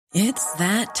It's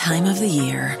that time of the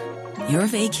year. Your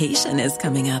vacation is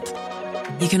coming up.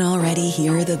 You can already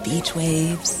hear the beach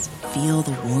waves, feel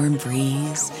the warm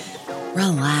breeze,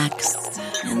 relax,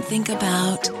 and think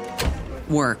about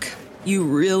work. You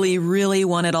really, really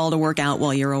want it all to work out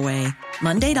while you're away.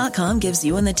 Monday.com gives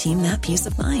you and the team that peace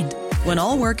of mind. When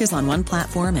all work is on one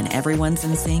platform and everyone's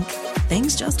in sync,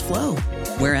 things just flow.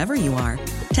 Wherever you are,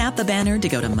 tap the banner to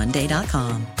go to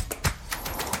Monday.com.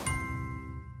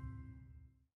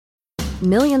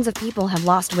 Millions of people have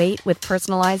lost weight with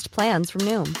personalized plans from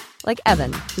Noom. Like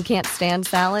Evan, who can't stand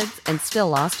salads and still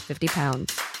lost 50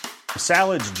 pounds.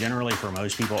 Salads generally for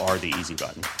most people are the easy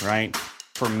button, right?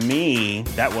 For me,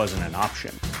 that wasn't an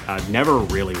option. I never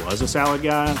really was a salad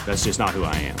guy. That's just not who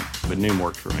I am. But Noom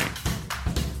worked for me.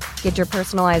 Get your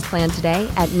personalized plan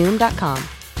today at Noom.com.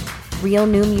 Real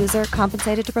Noom user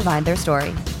compensated to provide their story.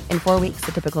 In 4 weeks,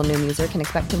 the typical Noom user can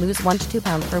expect to lose 1 to 2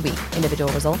 pounds per week.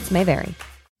 Individual results may vary.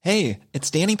 Hey,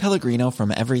 it's Danny Pellegrino from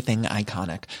Everything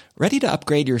Iconic. Ready to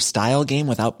upgrade your style game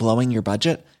without blowing your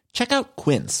budget? Check out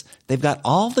Quince. They've got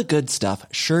all the good stuff,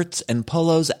 shirts and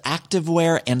polos,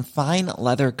 activewear, and fine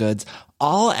leather goods,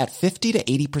 all at 50 to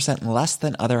 80% less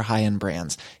than other high-end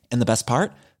brands. And the best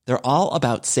part? They're all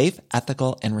about safe,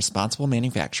 ethical, and responsible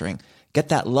manufacturing. Get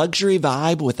that luxury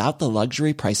vibe without the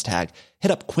luxury price tag.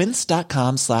 Hit up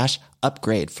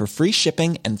quince.com/upgrade for free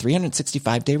shipping and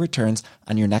 365-day returns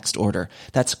on your next order.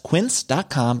 That's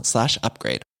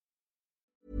quince.com/upgrade.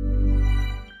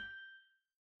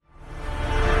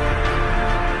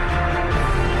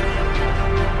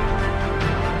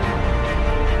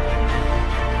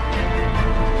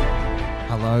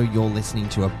 Hello, you're listening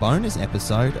to a bonus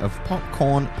episode of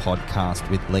Popcorn Podcast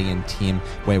with Lee and Tim,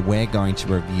 where we're going to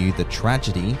review the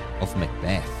tragedy of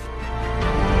Macbeth.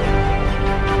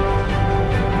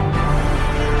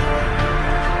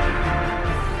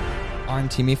 I'm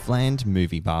Tim Ifland,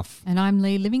 movie buff. And I'm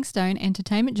Lee Livingstone,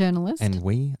 entertainment journalist. And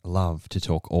we love to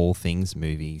talk all things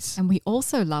movies. And we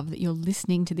also love that you're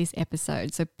listening to this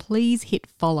episode, so please hit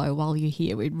follow while you're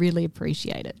here. We'd really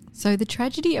appreciate it. So the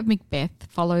tragedy of Macbeth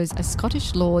follows a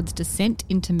Scottish lord's descent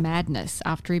into madness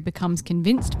after he becomes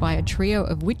convinced by a trio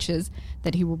of witches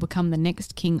that he will become the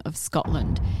next king of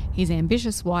Scotland. His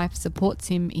ambitious wife supports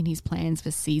him in his plans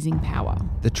for seizing power.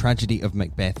 The tragedy of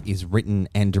Macbeth is written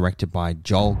and directed by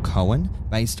Joel Cohen,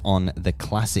 based on the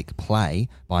classic play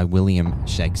by William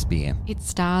Shakespeare. It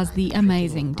stars the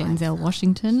amazing Denzel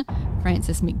Washington,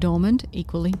 Frances McDormand,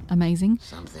 equally amazing,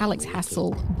 Alex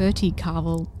Hassel, Bertie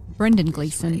Carvel, Brendan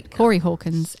Gleeson, Corey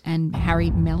Hawkins, and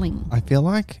Harry Melling. I feel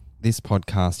like this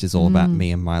podcast is all about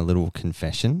me and my little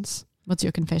confessions. What's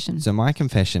your confession? So my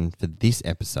confession for this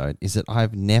episode is that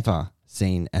I've never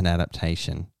seen an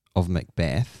adaptation of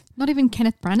Macbeth. Not even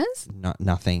Kenneth Branagh's?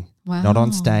 Nothing. Wow. Not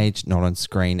on stage, not on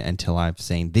screen until I've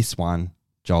seen this one,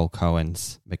 Joel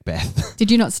Cohen's Macbeth.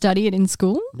 Did you not study it in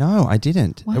school? No, I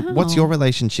didn't. Wow. What's your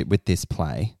relationship with this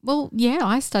play? Well, yeah,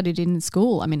 I studied it in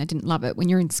school. I mean, I didn't love it. When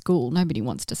you're in school, nobody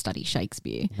wants to study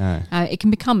Shakespeare. No. It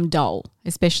can become dull,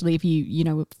 especially if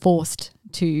you were forced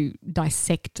to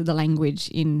dissect the language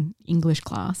in English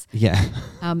class. Yeah.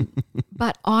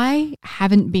 But I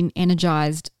haven't been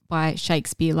energised by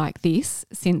Shakespeare like this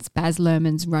since Baz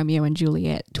Luhrmann's Romeo and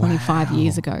Juliet 25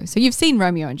 years ago. So you've seen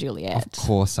Romeo and Juliet. Of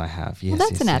course I have, yes. Well,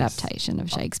 that's an adaptation of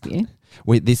Shakespeare.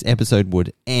 This episode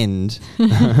would end.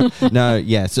 I've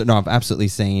absolutely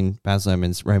seen Baz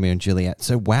Luhrmann's Romeo and Juliet.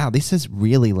 So, wow, this has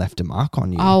really left a mark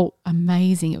on you. Oh,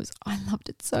 amazing. I loved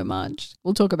it so much.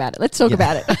 We'll talk about it. Let's talk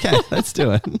about it. Okay, let's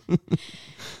do it.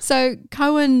 So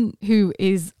Cohen, who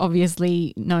is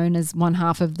obviously known as one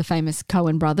half of the famous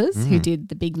Coen brothers, who did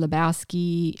The Big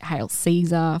Lebowski, Hail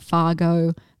Caesar,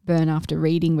 Fargo, Burn After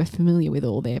Reading, we're familiar with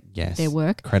all their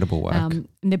work. Incredible work. And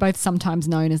they're both sometimes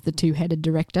known as the two-headed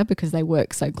director because they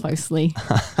work so closely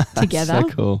together. So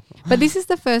cool. But this is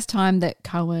the first time that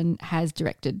Cohen has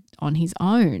directed on his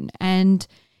own, and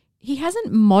he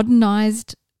hasn't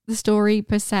modernised the story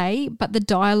per se, but the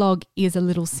dialogue is a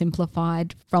little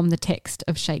simplified from the text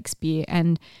of Shakespeare,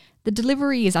 and the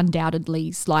delivery is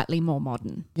undoubtedly slightly more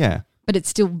modern. Yeah. But it's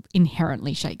still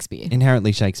inherently Shakespeare.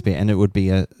 Inherently Shakespeare, and it would be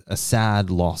a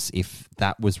sad loss if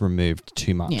that was removed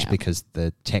too much because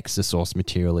the text to source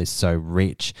material is so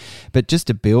rich. But just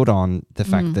to build on the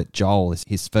fact that Joel is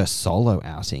his first solo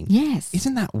outing. Yes.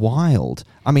 Isn't that wild?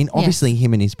 I mean, obviously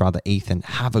him and his brother Ethan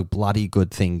have a bloody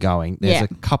good thing going. There's a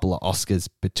couple of Oscars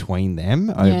between them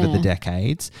over the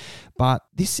decades, but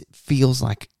this feels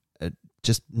like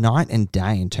just night and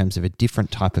day in terms of a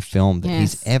different type of film that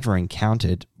he's ever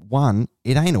encountered one,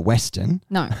 it ain't a Western.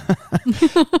 No.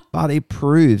 But it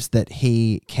proves that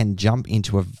he can jump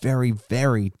into a very,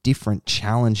 very different,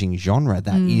 challenging genre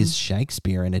that is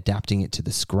Shakespeare and adapting it to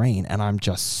the screen. And I'm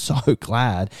just so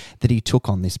glad that he took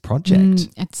on this project.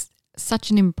 It's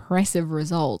such an impressive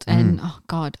result. And, oh,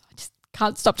 God, I just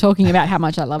can't stop talking about how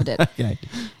much I loved it. Okay.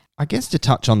 I guess to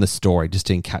touch on the story, just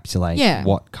to encapsulate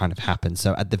what kind of happened.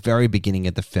 So at the very beginning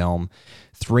of the film,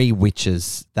 3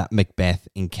 witches that Macbeth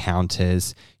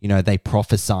encounters, they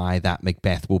prophesy that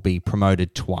Macbeth will be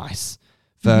promoted twice.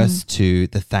 First to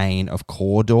the Thane of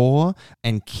Cawdor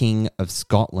and King of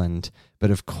Scotland.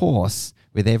 But of course,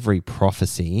 with every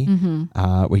prophecy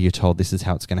where you're told this is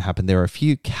how it's going to happen, there are a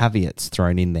few caveats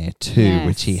thrown in there too,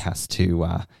 which he has to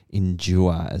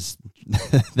endure as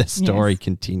the story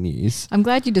continues. I'm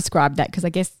glad you described that because I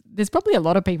guess there's probably a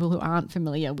lot of people who aren't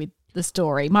familiar with the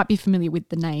story, might be familiar with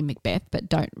the name Macbeth, but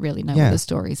don't really know what the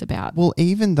story is about. Well,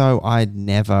 even though I'd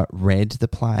never read the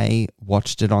play,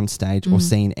 watched it on stage, or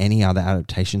seen any other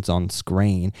adaptations on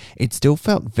screen, it still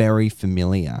felt very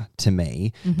familiar to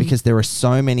me because there are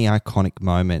so many iconic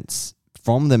moments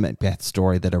from the Macbeth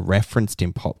story that are referenced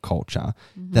in pop culture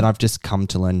that I've just come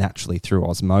to learn naturally through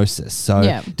osmosis.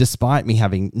 So despite me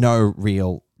having no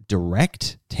real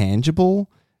direct,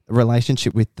 tangible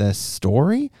relationship with the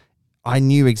story, I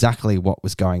knew exactly what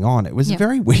was going on. It was a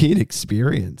very weird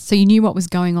experience. So you knew what was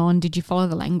going on. Did you follow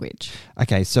the language?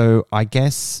 Okay, so I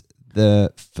guess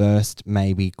the first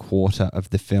maybe quarter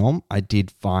of the film, I did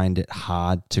find it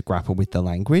hard to grapple with the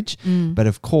language. But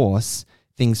of course,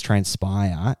 things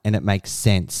transpire and it makes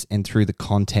sense. And through the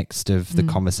context of the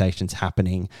conversations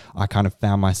happening, I kind of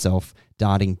found myself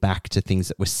darting back to things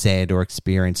that were said or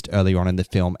experienced earlier on in the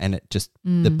film. And it just,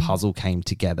 the puzzle came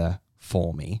together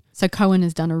for me. So Cohen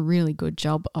has done a really good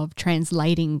job of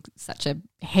translating such a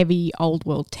heavy old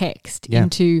world text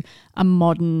into a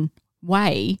modern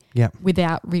way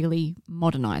without really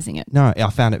modernizing it. No, I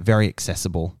found it very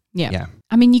accessible. Yeah.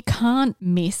 I mean, you can't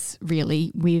miss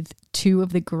really with 2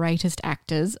 of the greatest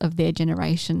actors of their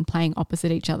generation playing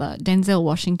opposite each other. Denzel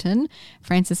Washington,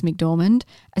 Frances McDormand.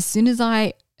 As soon as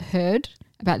I heard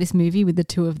about this movie with the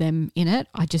 2 of them in it,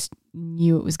 I just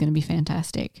knew it was going to be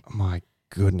fantastic. Oh my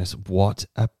goodness, what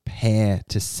a pair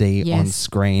to see on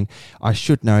screen. I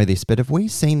should know this, but have we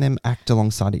seen them act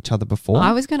alongside each other before?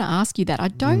 I was going to ask you that. I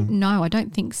don't know. I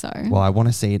don't think so. Well, I want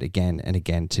to see it again and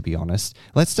again, to be honest.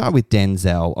 Let's start with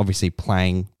Denzel, obviously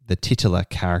playing the titular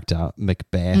character,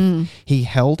 Macbeth. He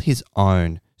held his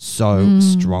own so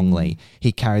strongly.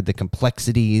 He carried the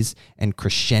complexities and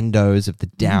crescendos of the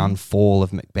downfall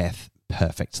of Macbeth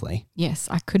perfectly. Yes,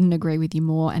 I couldn't agree with you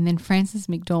more. And then Frances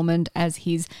McDormand as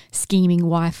his scheming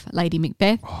wife, Lady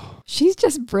Macbeth. She's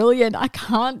just brilliant. I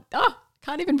can't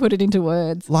even put it into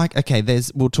words. Like, okay,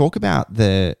 we'll talk about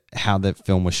how the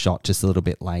film was shot just a little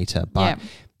bit later, but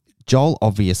Joel,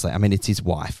 obviously, I mean, it's his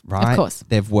wife, right? Of course.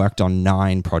 They've worked on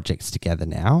 9 projects together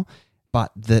now,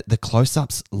 but the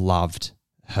close-ups loved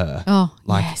her. Oh,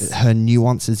 yes. Her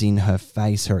nuances in her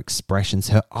face, her expressions,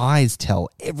 her eyes tell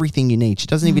everything you need. She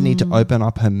doesn't even need to open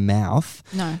up her mouth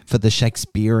for the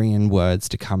Shakespearean words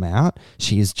to come out.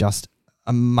 She is just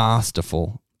a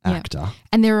masterful actor.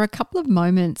 And there are a couple of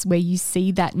moments where you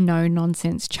see that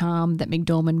no-nonsense charm that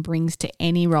McDormand brings to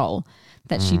any role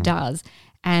that she does.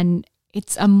 And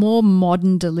it's a more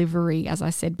modern delivery, as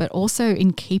I said, but also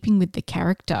in keeping with the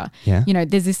character. Yeah.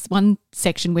 There's this one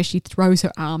section where she throws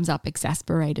her arms up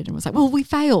exasperated and was like, well, we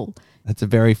fail. That's a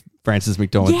very Frances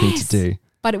McDormand thing to do.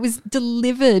 But it was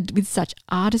delivered with such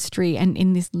artistry and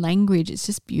in this language. It's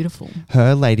just beautiful.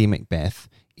 Her Lady Macbeth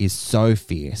is so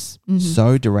fierce,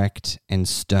 so direct and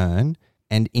stern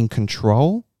and in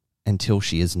control until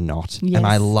she is not. Yes. And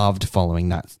I loved following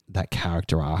that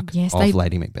character arc of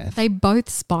Lady Macbeth. They both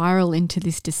spiral into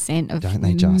this descent of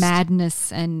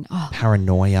madness and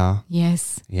paranoia.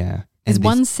 Yes. Yeah. There's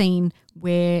one scene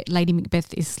where Lady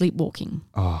Macbeth is sleepwalking.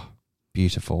 Oh,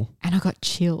 beautiful. And I got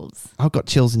chills. I've got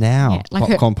chills now. Yeah, like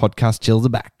Popcorn podcast chills are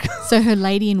back. So her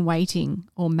lady in waiting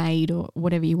or maid or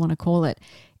whatever you want to call it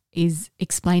is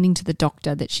explaining to the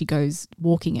doctor that she goes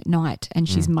walking at night and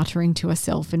she's muttering to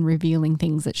herself and revealing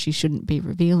things that she shouldn't be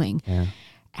revealing. Yeah.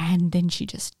 And then she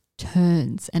just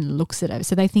turns and looks at her.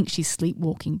 So they think she's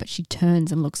sleepwalking, but she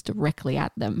turns and looks directly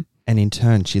at them. And in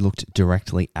turn, she looked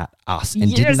directly at us.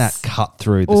 And didn't that cut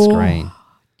through the screen?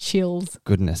 Chills.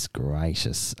 Goodness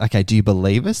gracious. Okay, do you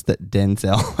believe us that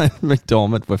Denzel and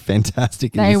McDormand were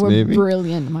fantastic in this movie? They were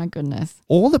brilliant, my goodness.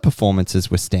 All the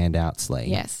performances were standouts, Lee.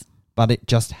 Yes. But it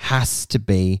just has to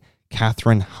be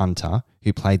Catherine Hunter,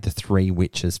 who played the 3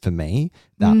 witches for me.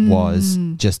 That was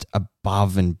just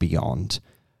above and beyond.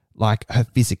 Like her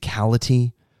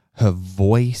physicality, her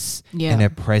voice Yeah. and her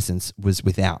presence was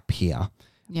without peer.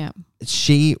 Yeah.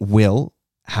 She will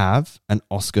have an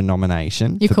Oscar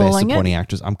nomination You're for Best calling it? Supporting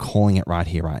Actress. I'm calling it right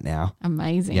here, right now.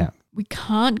 Amazing. Yeah. We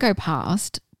can't go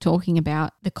past talking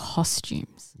about the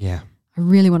costumes. Yeah. I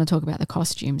really want to talk about the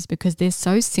costumes because they're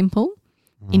so simple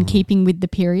in keeping with the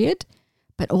period,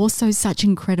 but also such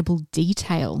incredible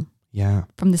detail Yeah.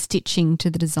 from the stitching to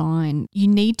the design. You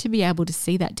need to be able to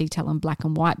see that detail in black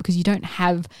and white because you don't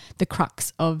have the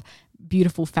crux of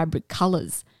beautiful fabric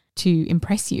colours to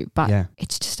impress you. But Yeah.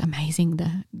 it's just amazing.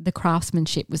 The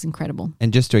craftsmanship was incredible.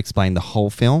 And just to explain, the whole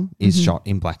film is shot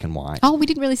in black and white. Oh, we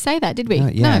didn't really say that, did we?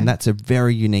 Yeah, and that's a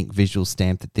very unique visual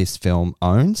stamp that this film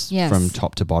owns Yes. from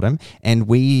top to bottom. And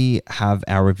we have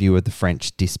our review of the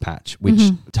French Dispatch, which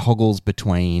toggles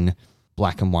between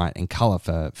black and white and colour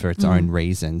for its own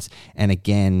reasons. And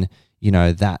again, you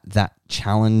know, that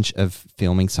challenge of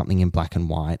filming something in black and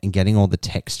white and getting all the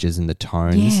textures and the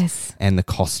tones Yes. and the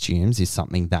costumes is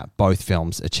something that both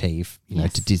films achieve, you know,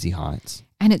 Yes. to dizzy heights.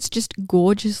 And it's just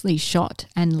gorgeously shot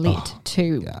and lit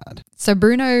too. God. So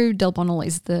Bruno Del Bonel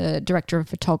is the director of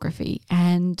photography,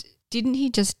 and didn't he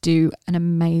just do an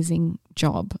amazing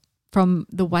job from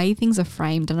the way things are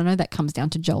framed? And I know that comes down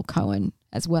to Joel Cohen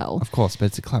as well. Of course, but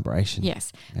it's a collaboration.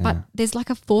 Yes, Yeah. but there's like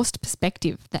a forced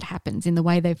perspective that happens in the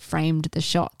way they've framed the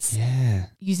shots Yeah.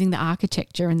 using the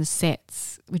architecture and the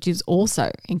sets, which is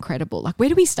also incredible. Like, where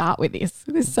do we start with this?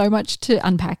 There's so much to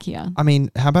unpack here. I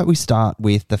mean, how about we start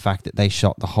with the fact that they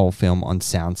shot the whole film on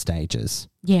sound stages?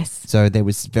 Yes. So there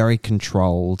was very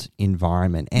controlled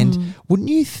environment. And wouldn't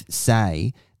you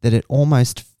say that it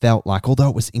almost felt like, although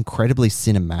it was incredibly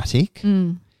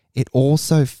cinematic, it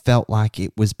also felt like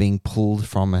it was being pulled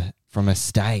from a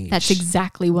stage. That's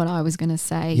exactly what I was going to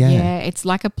say. Yeah. Yeah, it's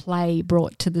like a play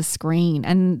brought to the screen,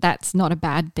 and that's not a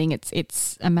bad thing.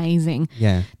 It's amazing.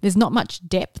 Yeah. There's not much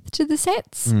depth to the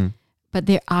sets, but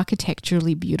they're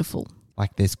architecturally beautiful.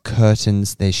 Like there's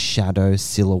curtains, there's shadows,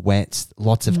 silhouettes,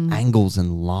 lots of angles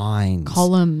and lines.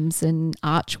 Columns and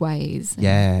archways.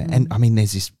 Yeah. And I mean,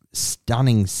 there's this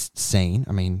stunning scene.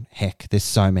 I mean, heck, there's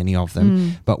so many of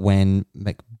them. But when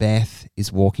Macbeth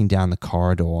is walking down the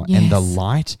corridor and the Yes.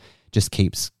 light just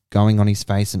keeps going on his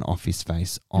face and off his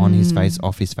face, on his face,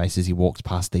 off his face as he walks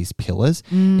past these pillars,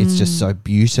 it's just so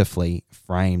beautifully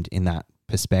framed in that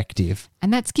perspective.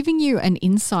 And that's giving you an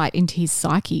insight into his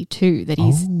psyche too, that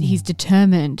he's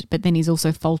determined, but then he's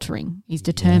also faltering. He's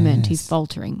determined, he's Yes.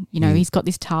 faltering. You know, he's got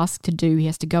this task to do. He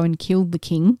has to go and kill the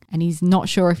king, and he's not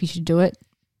sure if he should do it,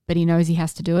 but he knows he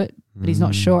has to do it, but he's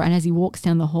not sure. And as he walks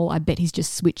down the hall, I bet he's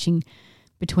just switching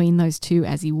between those two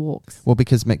as he walks. Well,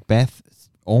 because Macbeth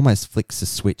almost flicks a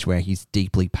switch where he's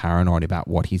deeply paranoid about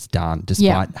what he's done,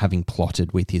 despite having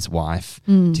plotted with his wife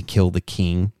to kill the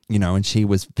king, you know, and she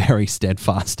was very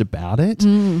steadfast about it.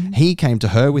 He came to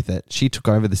her with it. She took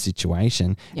over the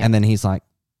situation. And then he's like,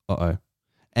 uh-oh.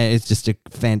 And it's just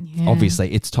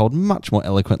obviously it's told much more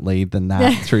eloquently than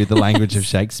that through the language of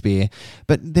Shakespeare.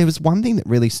 But there was one thing that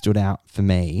really stood out for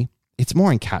me. It's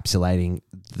more encapsulating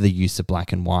the use of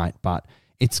black and white, but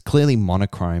it's clearly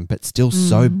monochrome, but still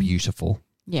so beautiful.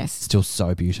 Yes. Still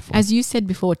so beautiful. As you said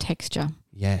before, texture.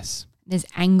 Yes. There's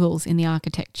angles in the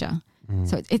architecture.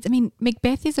 So it's I mean,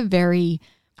 Macbeth is a very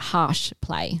harsh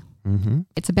play. Mm-hmm.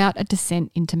 It's about a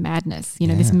descent into madness. You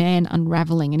know, this man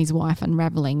unraveling and his wife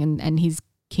unraveling and his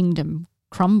kingdom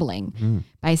crumbling,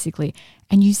 basically.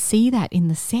 And you see that in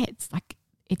the sets. Like,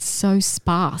 it's so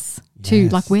sparse too.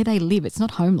 Yes. Like, where they live, it's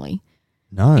not homely.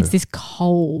 No. It's this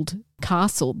cold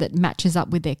castle that matches up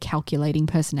with their calculating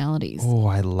personalities. Oh,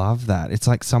 I love that. It's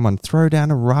like someone throw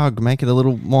down a rug, make it a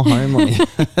little more homely.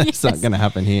 It's not going to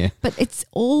happen here. But it's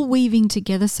all weaving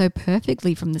together so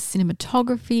perfectly, from the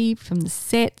cinematography, from the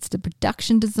sets, the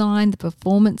production design, the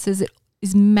performances. It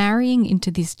is marrying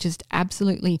into this just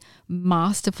absolutely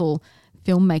masterful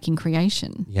filmmaking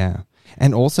creation. Yeah.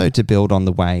 And also to build on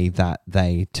the way that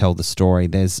they tell the story,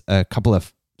 there's a couple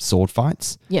of sword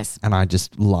fights. Yes. And I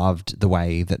just loved the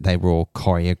way that they were all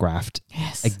choreographed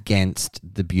Yes. against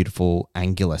the beautiful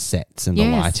angular sets and the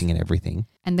Yes. lighting and everything.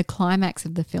 And the climax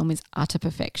of the film is utter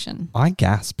perfection. I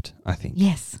gasped, I think.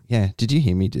 Yes. Yeah. Did you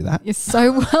hear me do that? It's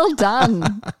so well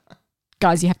done.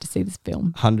 Guys, you have to see this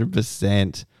film.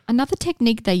 100%. Another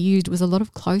technique they used was a lot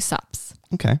of close-ups.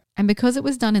 Okay. And because it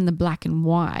was done in the black and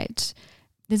white,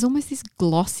 there's almost this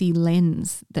glossy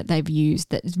lens that they've used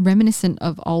that is reminiscent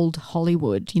of old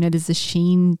Hollywood. You know, there's a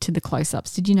sheen to the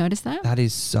close-ups. Did you notice that? That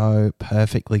is so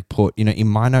perfectly put. You know, in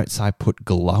my notes, I put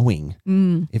glowing.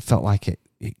 It felt like it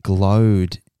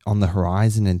glowed on the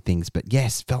horizon and things. But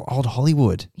yes, felt old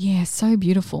Hollywood. Yeah, so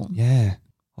beautiful. Yeah.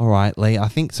 All right, Lee, I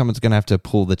think someone's going to have to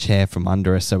pull the chair from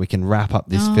under us so we can wrap up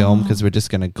this film, because we're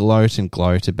just going to gloat and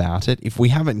gloat about it. If we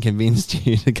haven't convinced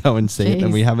you to go and see it,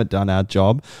 then we haven't done our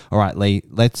job. All right, Lee,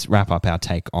 let's wrap up our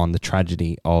take on The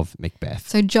Tragedy of Macbeth.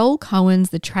 So Joel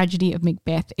Cohen's The Tragedy of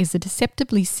Macbeth is a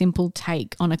deceptively simple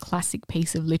take on a classic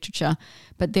piece of literature,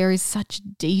 but there is such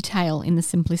detail in the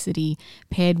simplicity,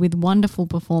 paired with wonderful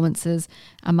performances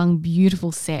among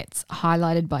beautiful sets,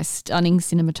 highlighted by stunning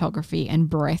cinematography and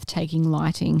breathtaking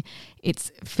lighting.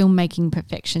 It's filmmaking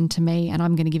perfection to me, and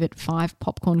I'm going to give it 5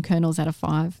 popcorn kernels out of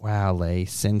 5. Wow, Lee,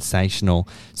 sensational.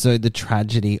 So The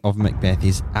Tragedy of Macbeth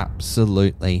is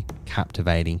absolutely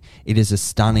captivating. It is a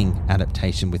stunning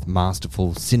adaptation with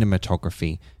masterful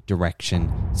cinematography, direction,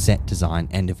 set design,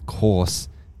 and of course,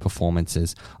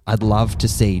 performances. I'd love to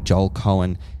see Joel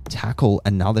Cohen tackle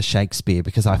another Shakespeare,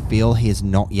 because I feel he is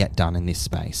not yet done in this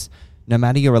space. No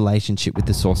matter your relationship with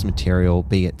the source material,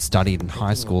 be it studied in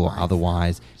high school or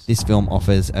otherwise, this film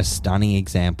offers a stunning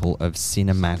example of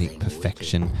cinematic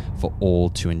perfection for all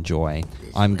to enjoy.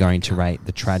 I'm going to rate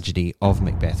The Tragedy of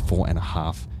Macbeth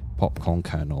 4.5 popcorn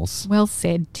kernels. Well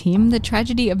said, Tim. The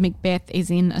Tragedy of Macbeth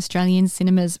is in Australian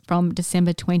cinemas from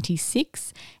December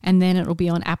 26, and then it will be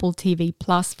on Apple TV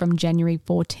Plus from January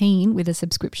 14 with a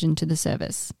subscription to the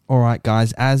service. All right,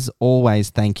 guys, as always,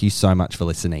 thank you so much for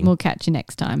listening. We'll catch you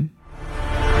next time.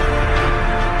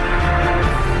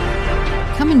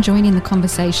 Come and join in the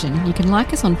conversation. You can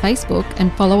like us on Facebook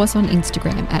and follow us on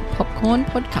Instagram at Popcorn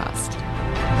Podcast.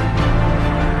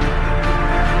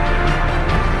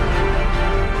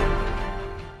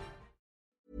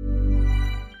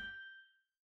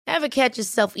 Ever catch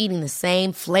yourself eating the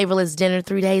same flavorless dinner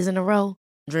 3 days in a row?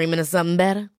 Dreaming of something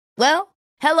better? Well,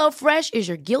 HelloFresh is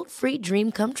your guilt-free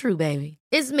dream come true, baby.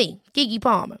 It's me, Keke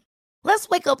Palmer. Let's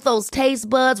wake up those taste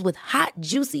buds with hot,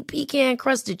 juicy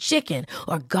pecan-crusted chicken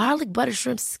or garlic butter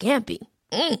shrimp scampi.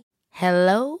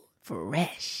 Hello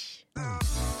Fresh.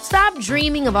 Stop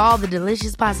dreaming of all the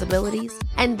delicious possibilities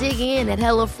and dig in at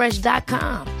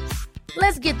HelloFresh.com.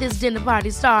 Let's get this dinner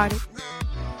party started.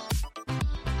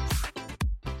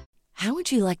 How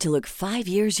would you like to look 5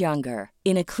 years younger?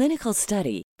 In a clinical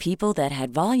study, people that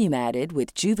had volume added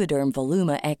with Juvederm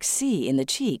Voluma XC in the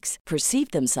cheeks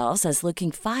perceived themselves as looking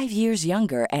 5 years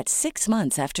younger at 6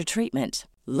 months after treatment.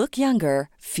 Look younger,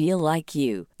 feel like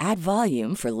you. Add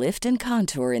volume for lift and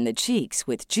contour in the cheeks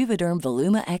with Juvederm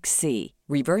Voluma XC.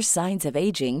 Reverse signs of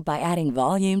aging by adding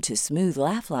volume to smooth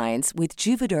laugh lines with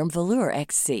Juvederm Volure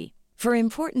XC. For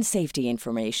important safety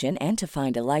information and to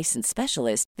find a licensed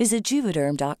specialist, visit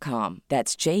Juvederm.com.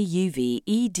 That's JUVEDERM.com.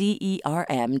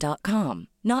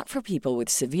 Not for people with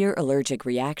severe allergic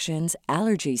reactions,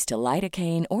 allergies to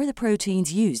lidocaine, or the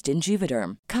proteins used in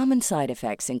Juvederm. Common side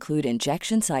effects include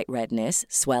injection site redness,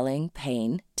 swelling,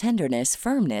 pain, tenderness,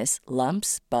 firmness,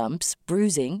 lumps, bumps,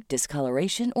 bruising,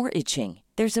 discoloration, or itching.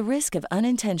 There's a risk of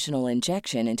unintentional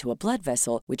injection into a blood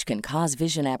vessel, which can cause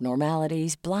vision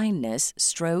abnormalities, blindness,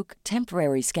 stroke,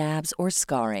 temporary scabs, or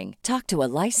scarring. Talk to a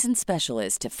licensed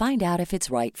specialist to find out if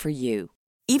it's right for you.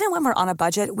 Even when we're on a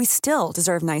budget, we still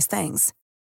deserve nice things.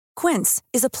 Quince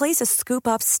is a place to scoop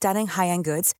up stunning high-end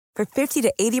goods for 50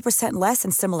 to 80% less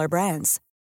than similar brands.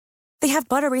 They have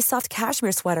buttery soft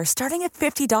cashmere sweaters starting at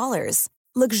 $50,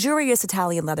 luxurious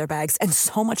Italian leather bags, and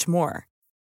so much more.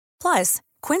 Plus,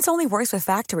 Quince only works with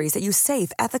factories that use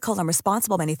safe, ethical, and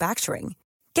responsible manufacturing.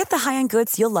 Get the high-end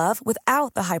goods you'll love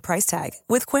without the high price tag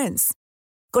with Quince.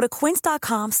 Go to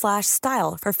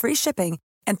quince.com/style for free shipping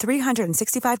and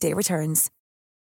 365-day returns.